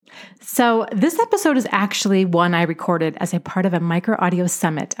So this episode is actually one I recorded as a part of a micro audio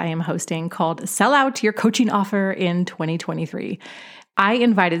summit I am hosting called Sell Out Your Coaching Offer in 2023. I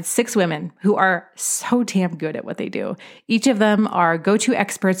invited 6 women who are so damn good at what they do. Each of them are go-to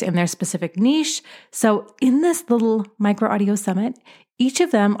experts in their specific niche. So in this little micro audio summit, each of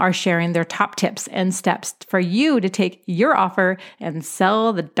them are sharing their top tips and steps for you to take your offer and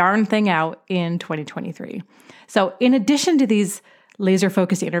sell the darn thing out in 2023. So in addition to these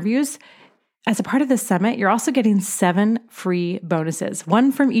laser-focused interviews, as a part of this summit, you're also getting 7 free bonuses,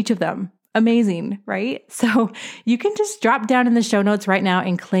 one from each of them. Amazing, right? So you can just drop down in the show notes right now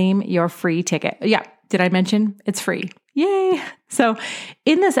and claim your free ticket. Yeah, did I mention it's free? Yay! So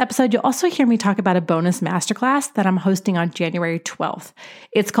in this episode, you'll also hear me talk about a bonus masterclass that I'm hosting on January 12th.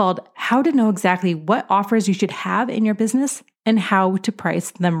 It's called How to Know Exactly What Offers You Should Have in Your Business and How to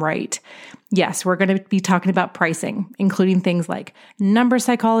Price Them Right. Yes, we're going to be talking about pricing, including things like number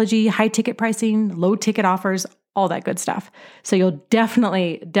psychology, high ticket pricing, low ticket offers, all that good stuff. So you'll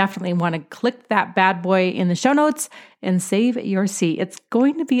definitely want to click that bad boy in the show notes and save your seat. It's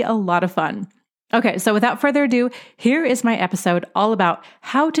going to be a lot of fun. Okay, so without further ado, here is my episode all about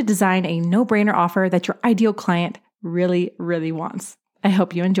how to design a no-brainer offer that your ideal client really, really wants. I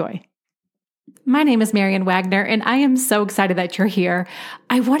hope you enjoy. My name is Marian Wagner, and I am so excited that you're here.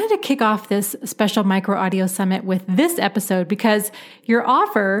 I wanted to kick off this special micro audio summit with this episode because your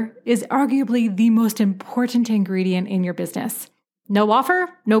offer is arguably the most important ingredient in your business. No offer,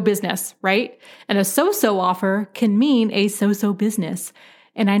 no business, right? And a so-so offer can mean a so-so business.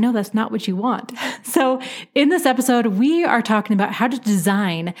 And I know that's not what you want. So in this episode, we are talking about how to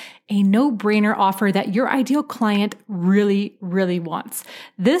design a no-brainer offer that your ideal client really, really wants.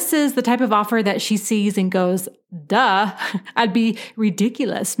 This is the type of offer that she sees and goes, duh, I'd be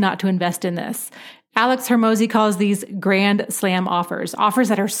ridiculous not to invest in this. Alex Hormozi calls these grand slam offers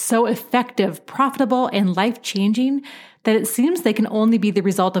that are so effective, profitable, and life-changing that it seems they can only be the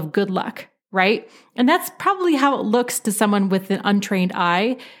result of good luck. Right? And that's probably how it looks to someone with an untrained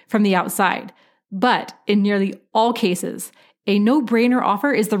eye from the outside. But in nearly all cases, a no-brainer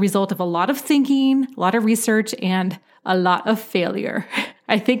offer is the result of a lot of thinking, a lot of research, and a lot of failure.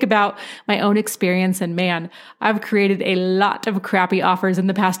 I think about my own experience, and man, I've created a lot of crappy offers in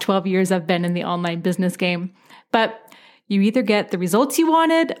the past 12 years I've been in the online business game. But you either get the results you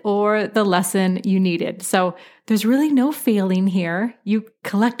wanted or the lesson you needed. So there's really no failing here. You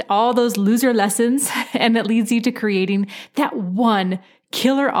collect all those loser lessons and it leads you to creating that one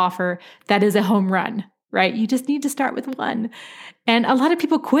killer offer that is a home run, right? You just need to start with one. And a lot of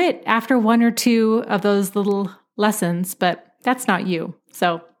people quit after 1 or 2 of those little lessons, but that's not you.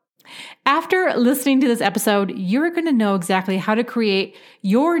 So after listening to this episode, you're going to know exactly how to create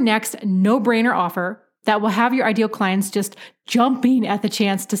your next no-brainer offer that will have your ideal clients just jumping at the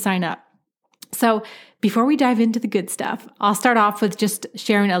chance to sign up. So before we dive into the good stuff, I'll start off with just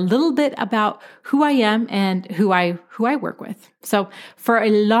sharing a little bit about who I am and who I work with. So for a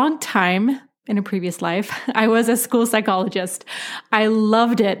long time in a previous life, I was a school psychologist. I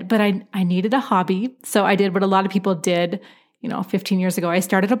loved it, but I needed a hobby. So I did what a lot of people did, 15 years ago. I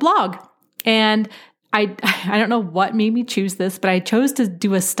started a blog. And I don't know what made me choose this, but I chose to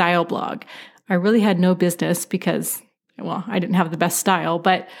do a style blog. I really had no business because, I didn't have the best style,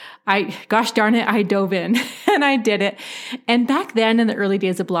 but gosh darn it, I dove in and I did it. And back then in the early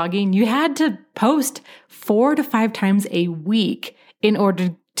days of blogging, you had to post 4 to 5 times a week in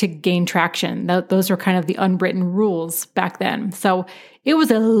order to gain traction. Those were kind of the unwritten rules back then. So it was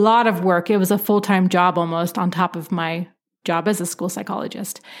a lot of work. It was a full-time job almost on top of my job as a school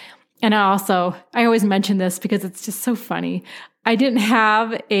psychologist. And I always mention this because it's just so funny. I didn't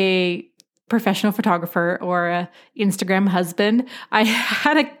have a professional photographer or an Instagram husband. I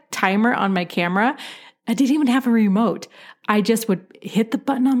had a timer on my camera. I didn't even have a remote. I just would hit the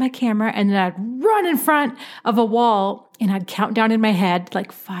button on my camera and then I'd run in front of a wall and I'd count down in my head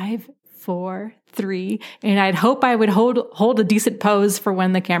like 5, 4, 3, and I'd hope I would hold a decent pose for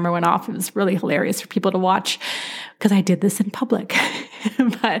when the camera went off. It was really hilarious for people to watch because I did this in public.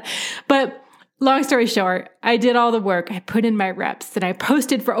 But long story short, I did all the work. I put in my reps and I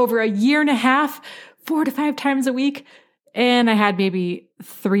posted for over a year and a half, 4 to 5 times a week. And I had maybe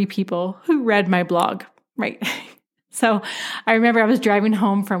 3 people who read my blog, right? So I remember I was driving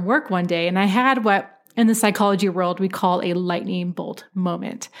home from work one day and I had what in the psychology world we call a lightning bolt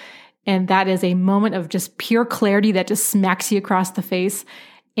moment. And that is a moment of just pure clarity that just smacks you across the face.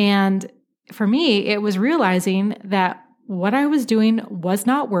 And for me, it was realizing that what I was doing was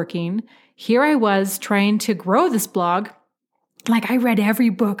not working. Here I was trying to grow this blog. Like I read every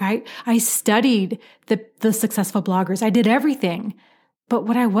book. I studied the successful bloggers. I did everything. But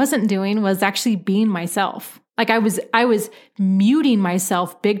what I wasn't doing was actually being myself. Like I was muting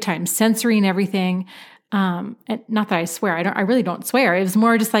myself big time, censoring everything. And not that I swear, I really don't swear. It was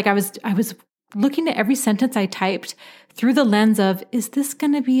more just like I was looking at every sentence I typed through the lens of, is this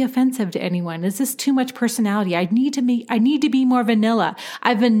going to be offensive to anyone? Is this too much personality? I need to be more vanilla.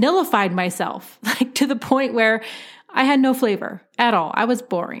 I vanillified myself, like to the point where I had no flavor at all. I was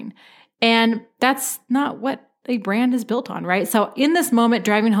boring. And that's not what a brand is built on, right? So in this moment,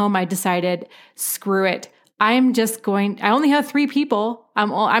 driving home, I decided, screw it. I only have 3 people.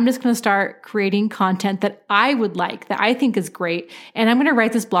 I'm just going to start creating content that I would like, that I think is great. And I'm going to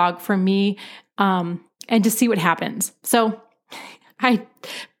write this blog for me, and just see what happens. So I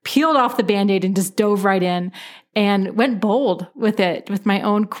peeled off the Band-Aid and just dove right in and went bold with it, with my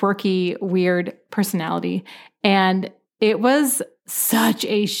own quirky, weird personality. And it was such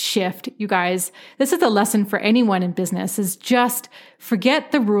a shift, you guys. This is a lesson for anyone in business, is just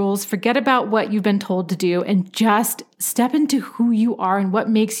forget the rules, forget about what you've been told to do, and just step into who you are and what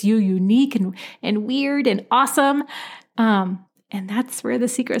makes you unique and weird and awesome. And that's where the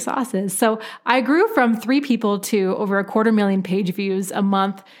secret sauce is. So I grew from 3 people to over 250,000 page views a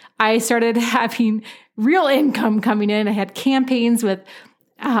month. I started having real income coming in. I had campaigns with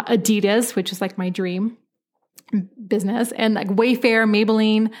Adidas, which is like my dream business, and like Wayfair,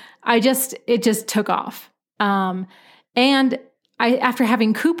 Maybelline. It just took off. And after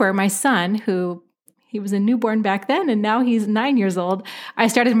having Cooper, my son, he was a newborn back then, and now he's 9 years old, I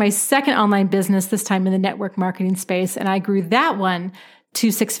started my second online business, this time in the network marketing space, and I grew that one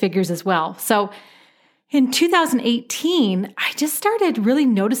to 6 figures as well. So in 2018, I just started really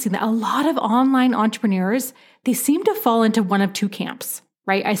noticing that a lot of online entrepreneurs, they seem to fall into one of 2 camps,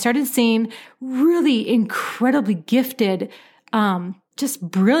 right? I started seeing really incredibly gifted, just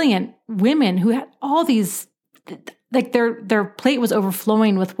brilliant women who had all these, like their plate was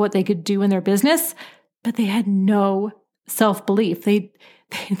overflowing with what they could do in their business, but they had no self-belief. They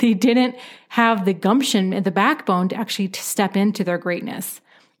didn't have the gumption and the backbone to actually step into their greatness.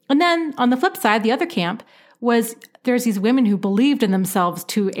 And then on the flip side, the other camp was there's these women who believed in themselves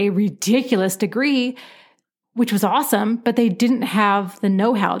to a ridiculous degree, which was awesome, but they didn't have the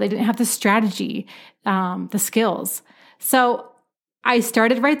know-how. They didn't have the strategy, the skills. So I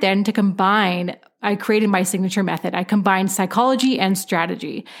started right then to combine. I created my signature method. I combined psychology and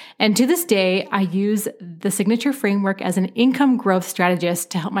strategy. And to this day, I use the signature framework as an income growth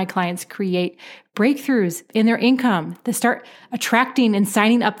strategist to help my clients create breakthroughs in their income, to start attracting and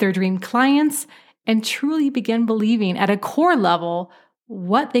signing up their dream clients, and truly begin believing at a core level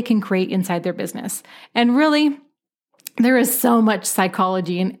what they can create inside their business. And really, there is so much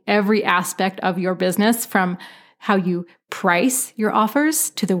psychology in every aspect of your business, from how you price your offers,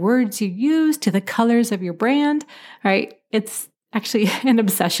 to the words you use, to the colors of your brand, right? It's actually an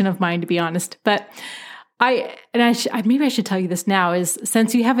obsession of mine, to be honest. But maybe I should tell you this now, is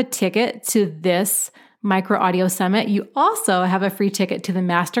since you have a ticket to this Micro Audio Summit, you also have a free ticket to the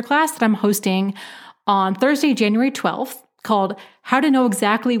masterclass that I'm hosting on Thursday, January 12th, called How to Know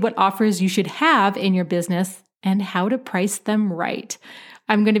Exactly What Offers You Should Have in Your Business and How to Price Them Right.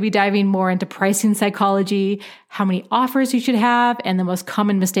 I'm going to be diving more into pricing psychology, how many offers you should have, and the most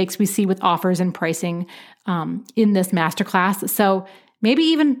common mistakes we see with offers and pricing in this masterclass. So maybe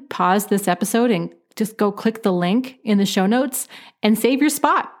even pause this episode and just go click the link in the show notes and save your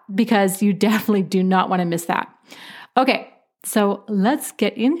spot, because you definitely do not want to miss that. Okay, so let's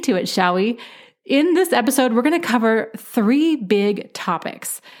get into it, shall we? In this episode, we're going to cover 3 big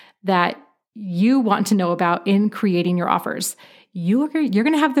topics that you want to know about in creating your offers. You're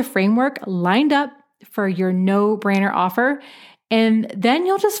going to have the framework lined up for your no-brainer offer, and then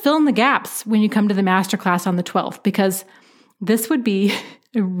you'll just fill in the gaps when you come to the masterclass on the 12th, because this would be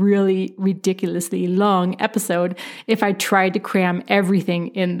a really ridiculously long episode if I tried to cram everything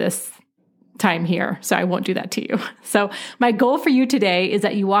in this time here. So I won't do that to you. So my goal for you today is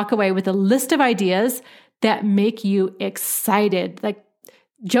that you walk away with a list of ideas that make you excited, like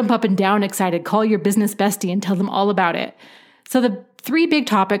jump up and down excited, call your business bestie and tell them all about it. So the 3 big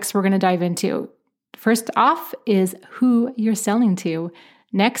topics we're going to dive into. First off is who you're selling to.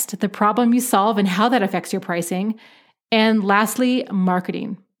 Next, the problem you solve and how that affects your pricing. And lastly,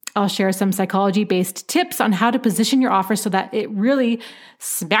 marketing. I'll share some psychology-based tips on how to position your offer so that it really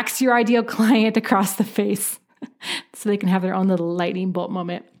smacks your ideal client across the face so they can have their own little lightning bolt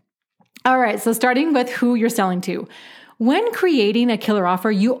moment. All right, so starting with who you're selling to. When creating a killer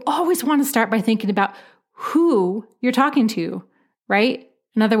offer, you always want to start by thinking about who you're talking to, right?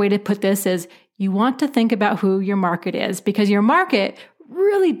 Another way to put this is you want to think about who your market is, because your market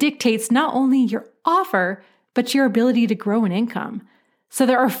really dictates not only your offer, but your ability to grow an income. So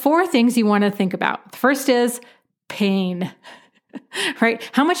there are 4 things you want to think about. The first is pain, right?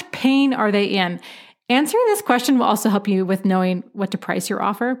 How much pain are they in? Answering this question will also help you with knowing what to price your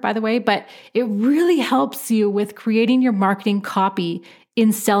offer, by the way, but it really helps you with creating your marketing copy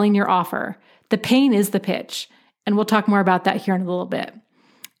in selling your offer. The pain is the pitch, and we'll talk more about that here in a little bit.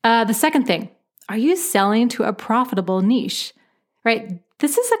 The second thing, are you selling to a profitable niche, right?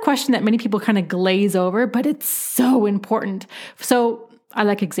 This is a question that many people kind of glaze over, but it's so important. So I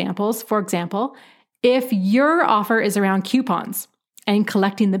like examples. For example, if your offer is around coupons and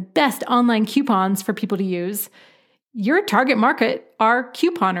collecting the best online coupons for people to use, your target market are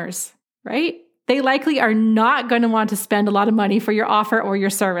couponers, right? They likely are not going to want to spend a lot of money for your offer or your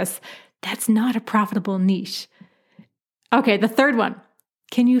service. That's not a profitable niche. Okay, the third one,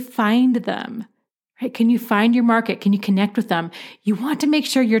 can you find them? Right? Can you find your market? Can you connect with them? You want to make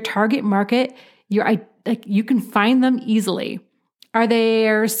sure your target market, you can find them easily. Are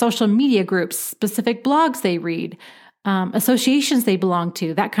there social media groups, specific blogs they read, associations they belong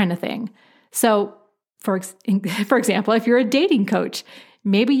to, that kind of thing? So, for example, if you're a dating coach,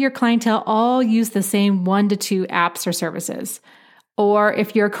 maybe your clientele all use the same 1 to 2 apps or services. Or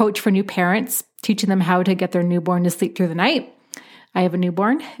if you're a coach for new parents, teaching them how to get their newborn to sleep through the night. I have a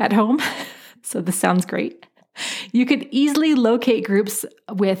newborn at home, so this sounds great. You could easily locate groups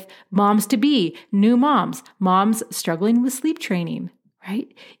with moms-to-be, new moms, moms struggling with sleep training, right?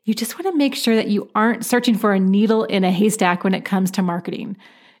 You just want to make sure that you aren't searching for a needle in a haystack when it comes to marketing.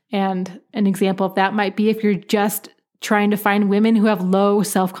 And an example of that might be if you're just trying to find women who have low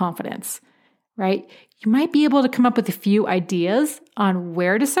self-confidence, right? You might be able to come up with a few ideas on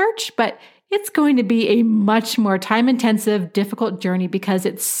where to search, but it's going to be a much more time-intensive, difficult journey because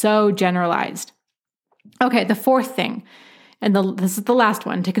it's so generalized. Okay, the fourth thing, and this is the last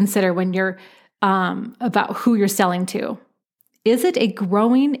one to consider when you're about who you're selling to. Is it a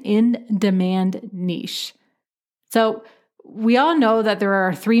growing in-demand niche? So we all know that there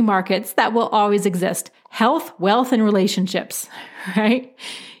are 3 markets that will always exist: health, wealth, and relationships, right?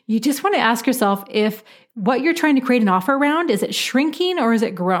 You just want to ask yourself if what you're trying to create an offer around, is it shrinking or is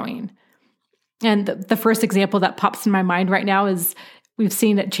it growing? And the first example that pops in my mind right now is we've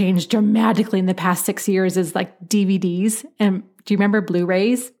seen it change dramatically in the past 6 years is like DVDs. And do you remember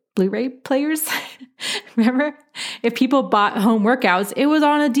Blu-ray players? Remember? If people bought home workouts, it was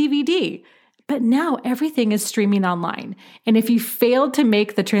on a DVD. But now everything is streaming online. And if you failed to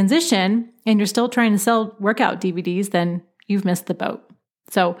make the transition and you're still trying to sell workout DVDs, then you've missed the boat.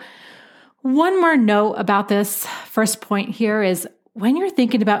 So one more note about this first point here is when you're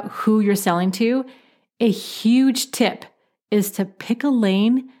thinking about who you're selling to, a huge tip is to pick a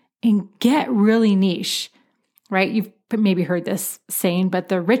lane and get really niche, right? You've maybe heard this saying, but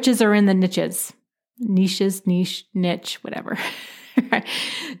the riches are in the niches. Niches, niche, niche, whatever.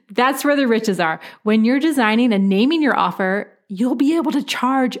 That's where the riches are. When you're designing and naming your offer, you'll be able to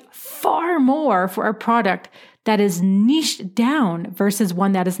charge far more for a product that is niched down versus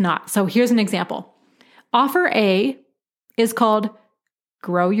one that is not. So here's an example. Offer A is called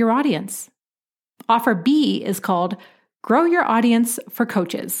Grow Your Audience. Offer B is called Grow Your Audience for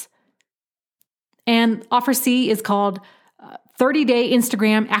Coaches. And offer C is called 30-Day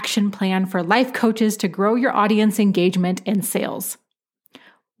Instagram Action Plan for Life Coaches to Grow Your Audience Engagement and Sales.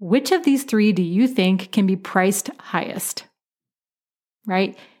 Which of these 3 do you think can be priced highest?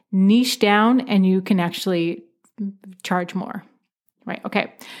 Right? Niche down and you can actually charge more. Right?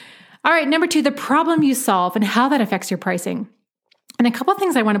 Okay. All right. Number 2, the problem you solve and how that affects your pricing. And a couple of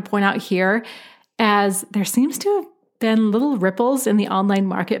things I want to point out here, as there seems to have been little ripples in the online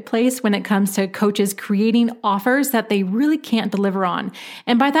marketplace when it comes to coaches creating offers that they really can't deliver on.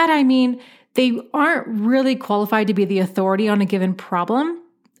 And by that, I mean they aren't really qualified to be the authority on a given problem,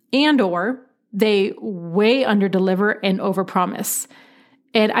 and or they way underdeliver and overpromise.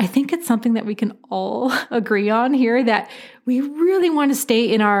 And I think it's something that we can all agree on here, that we really want to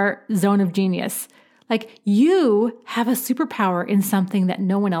stay in our zone of genius. Like, you have a superpower in something that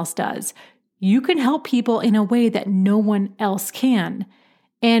no one else does. You can help people in a way that no one else can.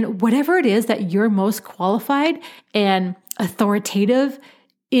 And whatever it is that you're most qualified and authoritative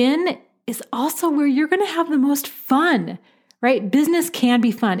in is also where you're going to have the most fun, right? Business can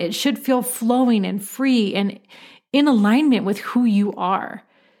be fun. It should feel flowing and free and in alignment with who you are.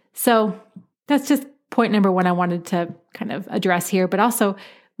 So that's just point number 1 I wanted to kind of address here. But also,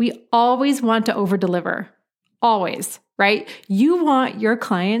 we always want to over-deliver. Always, right? You want your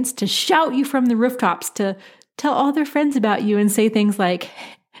clients to shout you from the rooftops, to tell all their friends about you and say things like,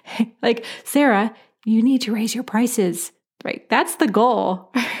 Sarah, you need to raise your prices, right? That's the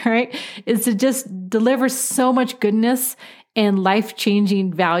goal, right? Is to just deliver so much goodness and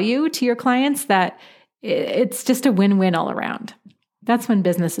life-changing value to your clients that it's just a win-win all around. That's when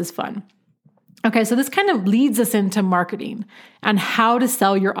business is fun. Okay, so this kind of leads us into marketing and how to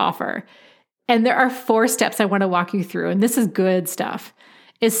sell your offer. And there are 4 steps I want to walk you through, and this is good stuff.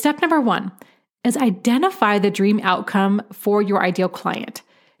 Step number 1 is identify the dream outcome for your ideal client.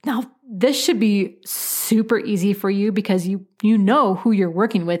 Now, this should be super easy for you because you know who you're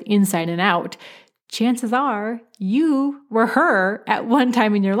working with inside and out. Chances are you were her at one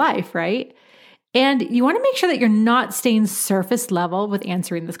time in your life, right? And you want to make sure that you're not staying surface level with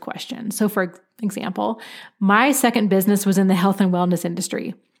answering this question. So for example, my second business was in the health and wellness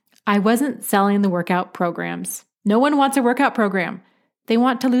industry. I wasn't selling the workout programs. No one wants a workout program. They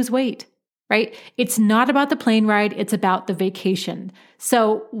want to lose weight, right? It's not about the plane ride. It's about the vacation.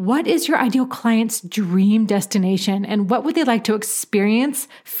 So what is your ideal client's dream destination and what would they like to experience,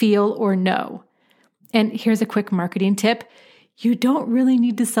 feel, or know? And here's a quick marketing tip. You don't really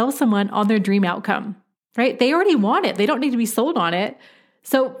need to sell someone on their dream outcome, right? They already want it. They don't need to be sold on it.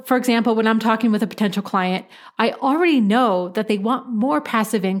 So for example, when I'm talking with a potential client, I already know that they want more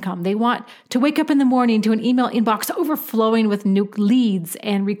passive income. They want to wake up in the morning to an email inbox overflowing with new leads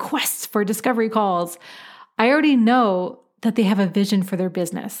and requests for discovery calls. I already know that they have a vision for their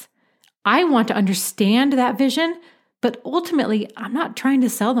business. I want to understand that vision, but ultimately, I'm not trying to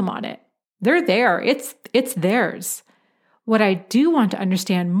sell them on it. They're there. It's theirs. What I do want to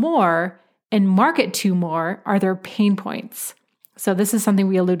understand more and market to more are their pain points. So this is something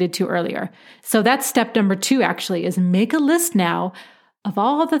we alluded to earlier. So that's step number 2 actually, is make a list now of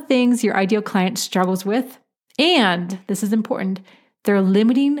all the things your ideal client struggles with. And this is important, their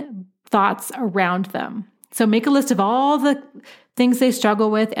limiting thoughts around them. So make a list of all the things they struggle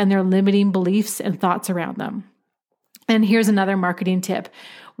with and their limiting beliefs and thoughts around them. And here's another marketing tip.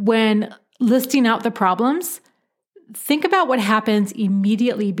 When listing out the problems, think about what happens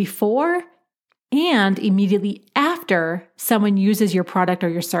immediately before and immediately after someone uses your product or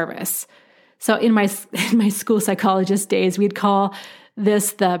your service. So in my school psychologist days, we'd call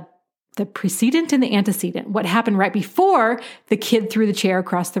this the precedent and the antecedent. What happened right before the kid threw the chair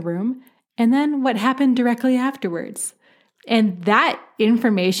across the room, and then what happened directly afterwards. And that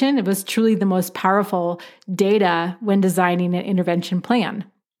information, it was truly the most powerful data when designing an intervention plan.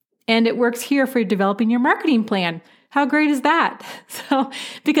 And it works here for developing your marketing plan. How great is that? So,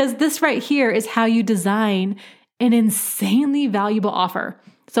 because this right here is how you design an insanely valuable offer.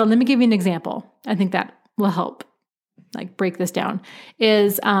 So let me give you an example. I think that will help break this down.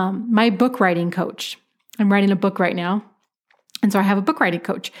 Is my book writing coach. I'm writing a book right now. And so I have a book writing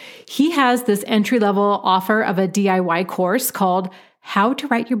coach. He has this entry-level offer of a DIY course called How to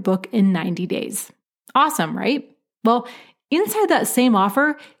Write Your Book in 90 Days. Awesome, right? Well, inside that same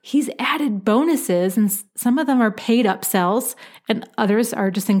offer, he's added bonuses, and some of them are paid upsells and others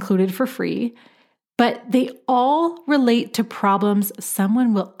are just included for free. But they all relate to problems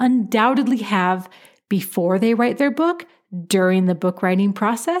someone will undoubtedly have before they write their book, during the book writing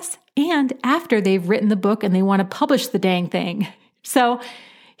process, and after they've written the book and they want to publish the dang thing. So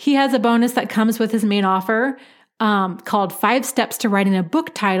he has a bonus that comes with his main offer called 5 Steps to Writing a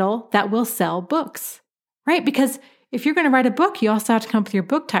Book Title That Will Sell Books, right? Because if you're going to write a book, you also have to come up with your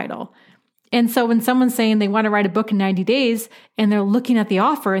book title. And so when someone's saying they want to write a book in 90 days and they're looking at the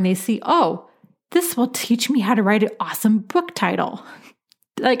offer and they see, oh, this will teach me how to write an awesome book title.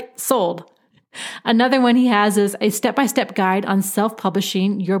 Sold. Another one he has is a step-by-step guide on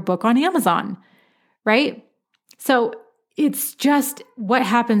self-publishing your book on Amazon, right? So it's just what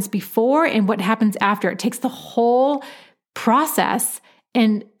happens before and what happens after. It takes the whole process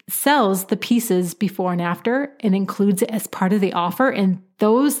and sells the pieces before and after and includes it as part of the offer. And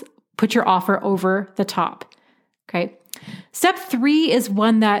those put your offer over the top. Okay. Step 3 is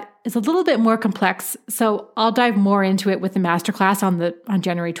one that is a little bit more complex. So I'll dive more into it with the masterclass on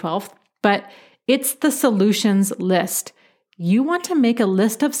January 12th, but it's the solutions list. You want to make a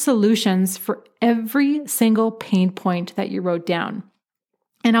list of solutions for every single pain point that you wrote down.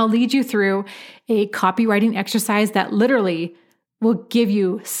 And I'll lead you through a copywriting exercise that literally will give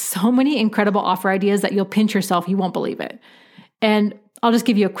you so many incredible offer ideas that you'll pinch yourself. You won't believe it. And I'll just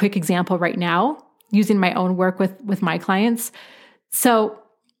give you a quick example right now using my own work with my clients. So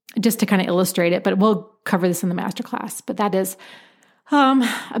just to kind of illustrate it, but we'll cover this in the masterclass. But that is,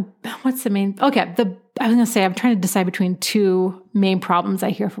 what's the main, I was going to say, I'm trying to decide between 2 main problems I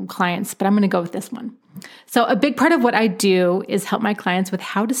hear from clients, but I'm going to go with this one. So a big part of what I do is help my clients with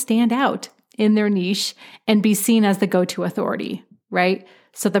how to stand out in their niche and be seen as the go-to authority, right?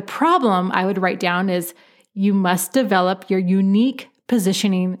 So the problem I would write down is you must develop your unique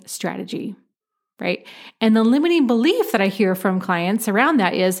positioning strategy, right? And the limiting belief that I hear from clients around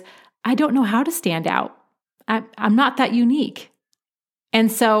that is, I don't know how to stand out. I'm not that unique.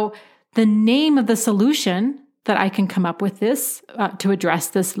 And so the name of the solution that I can come up with this to address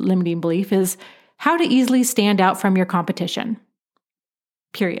this limiting belief is how to easily stand out from your competition.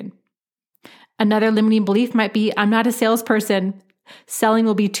 Period. Another limiting belief might be, I'm not a salesperson. Selling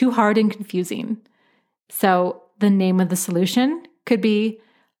will be too hard and confusing. So the name of the solution could be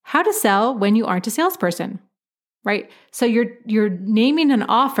how to sell when you aren't a salesperson, right? So you're naming an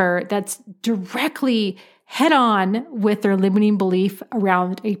offer that's directly head on with their limiting belief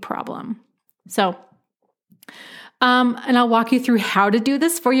around a problem. So, and I'll walk you through how to do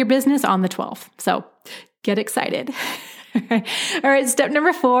this for your business on the 12th. So get excited. All right. Step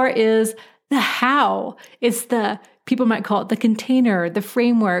number 4 is the how. It's people might call it the container, the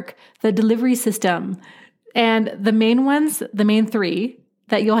framework, the delivery system. And the main 3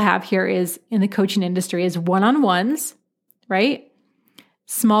 that you'll have here is in the coaching industry is one-on-ones, right?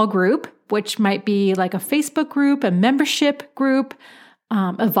 Small group, which might be like a Facebook group, a membership group,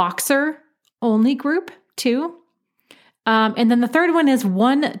 a Voxer only group too. And then the third one is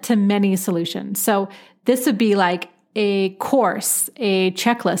one-to-many solutions. So this would be like a course, a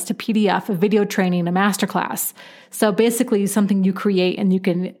checklist, a PDF, a video training, a masterclass. So basically something you create and you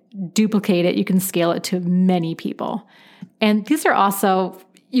can duplicate it, you can scale it to many people. And these are also,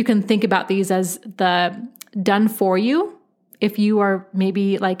 you can think about these as the done for you. If you are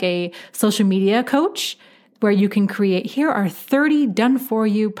maybe like a social media coach, where you can create, here are 30 done for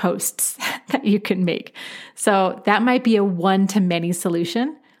you posts that you can make. So that might be a one-to-many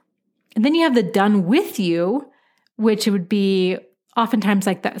solution. And then you have the done with you, which would be oftentimes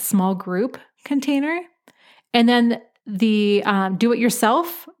like that small group container. And then the do it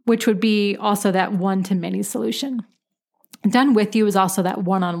yourself, which would be also that one-to-many solution. Done with you is also that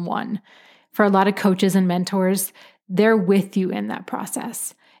one-on-one. For a lot of coaches and mentors, they're with you in that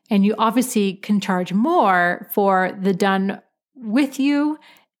process. And you obviously can charge more for the done with you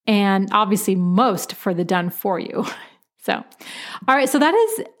and obviously most for the done for you. So, all right. So that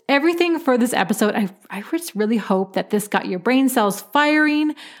is everything for this episode. I just really hope that this got your brain cells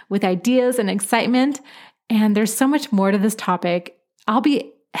firing with ideas and excitement. And there's so much more to this topic. I'll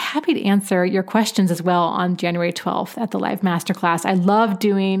be happy to answer your questions as well on January 12th at the live masterclass. I love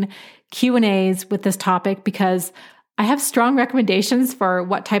doing Q&As with this topic because I have strong recommendations for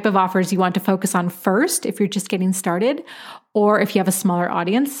what type of offers you want to focus on first if you're just getting started, or if you have a smaller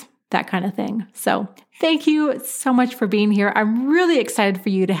audience, that kind of thing. So thank you so much for being here. I'm really excited for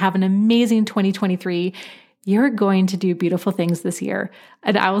you to have an amazing 2023. You're going to do beautiful things this year,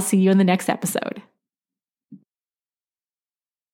 and I will see you in the next episode.